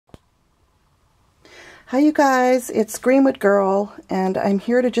Hi you guys, it's Greenwood Girl, and I'm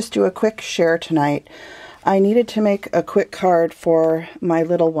here to just do a quick share tonight. I needed to make a quick card for my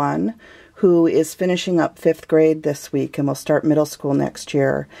little one who is finishing up 5th grade this week and will start middle school next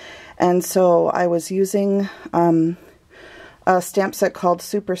year. And so I was using a stamp set called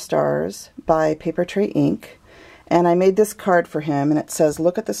Superstars by Paper Tray Ink. And I made this card for him, and it says,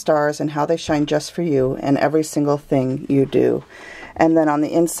 "Look at the stars and how they shine just for you and every single thing you do." And then on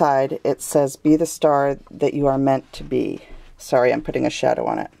the inside, it says, "Be the star that you are meant to be." Sorry, I'm putting a shadow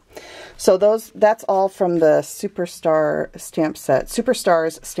on it. So that's all from the Superstars stamp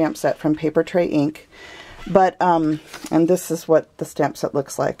set from Paper Tray Ink. But, and this is what the stamp set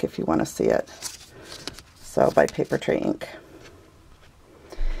looks like if you want to see it. So, by Paper Tray Ink.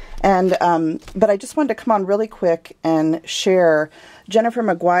 And, but I just wanted to come on really quick and share. Jennifer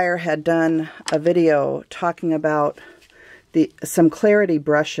McGuire had done a video talking about some clarity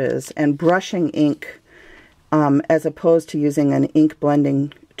brushes and brushing ink as opposed to using an ink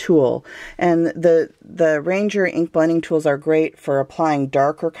blending tool. And the Ranger ink blending tools are great for applying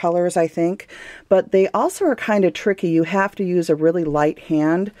darker colors, I think, but they also are kind of tricky. You have to use a really light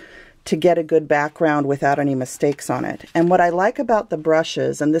hand to get a good background without any mistakes on it. And what I like about the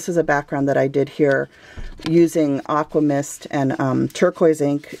brushes, and this is a background that I did here using aqua mist and turquoise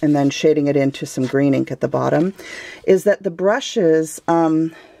ink and then shading it into some green ink at the bottom, is that the brushes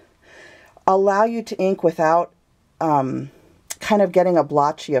allow you to ink without kind of getting a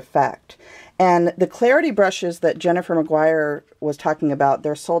blotchy effect. And the clarity brushes that Jennifer McGuire was talking about,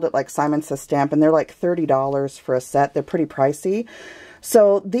 they're sold at like Simon Says Stamp, and they're like $30 for a set. They're pretty pricey.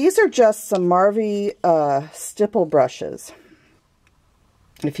 So these are just some Marvy stipple brushes,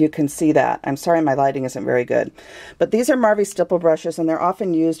 if you can see that. I'm sorry my lighting isn't very good. But these are Marvy stipple brushes, and they're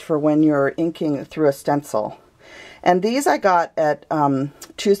often used for when you're inking through a stencil. And these I got at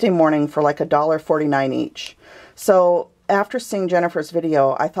Tuesday morning for like $1.49 each. So after seeing Jennifer's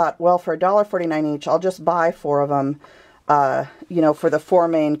video, I thought, well, for $1.49 each, I'll just buy 4 of them. You know, for the 4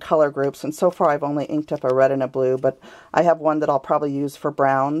 main color groups. And so far I've only inked up a red and a blue, but I have one that I'll probably use for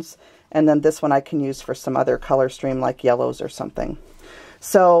browns, and then this one I can use for some other color stream like yellows or something.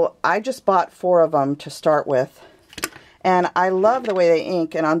 So I just bought 4 of them to start with, and I love the way they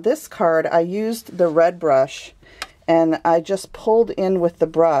ink. And on this card I used the red brush, and I just pulled in with the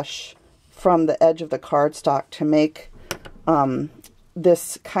brush from the edge of the cardstock to make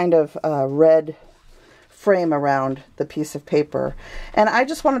this kind of red frame around the piece of paper. And I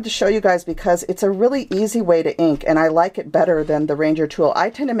just wanted to show you guys because it's a really easy way to ink, and I like it better than the Ranger tool. I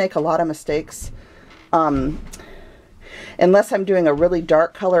tend to make a lot of mistakes unless I'm doing a really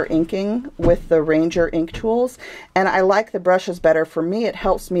dark color inking with the Ranger ink tools, and I like the brushes better. For me, it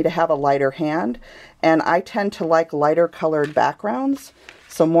helps me to have a lighter hand, and I tend to like lighter colored backgrounds,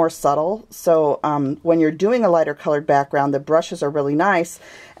 so more subtle. So when you're doing a lighter colored background, the brushes are really nice,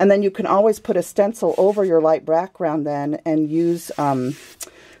 and then you can always put a stencil over your light background then and use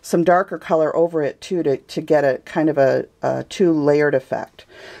some darker color over it too to get a kind of a 2-layered effect.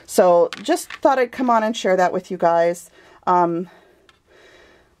 So just thought I'd come on and share that with you guys. I'm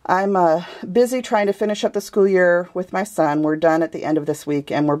busy trying to finish up the school year with my son. We're done at the end of this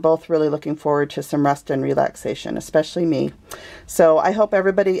week, and we're both really looking forward to some rest and relaxation, especially me. So I hope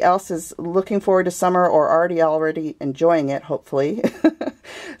everybody else is looking forward to summer or already enjoying it, hopefully.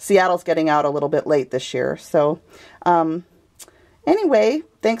 Seattle's getting out a little bit late this year. So anyway,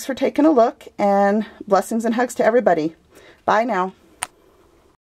 thanks for taking a look, and blessings and hugs to everybody. Bye now.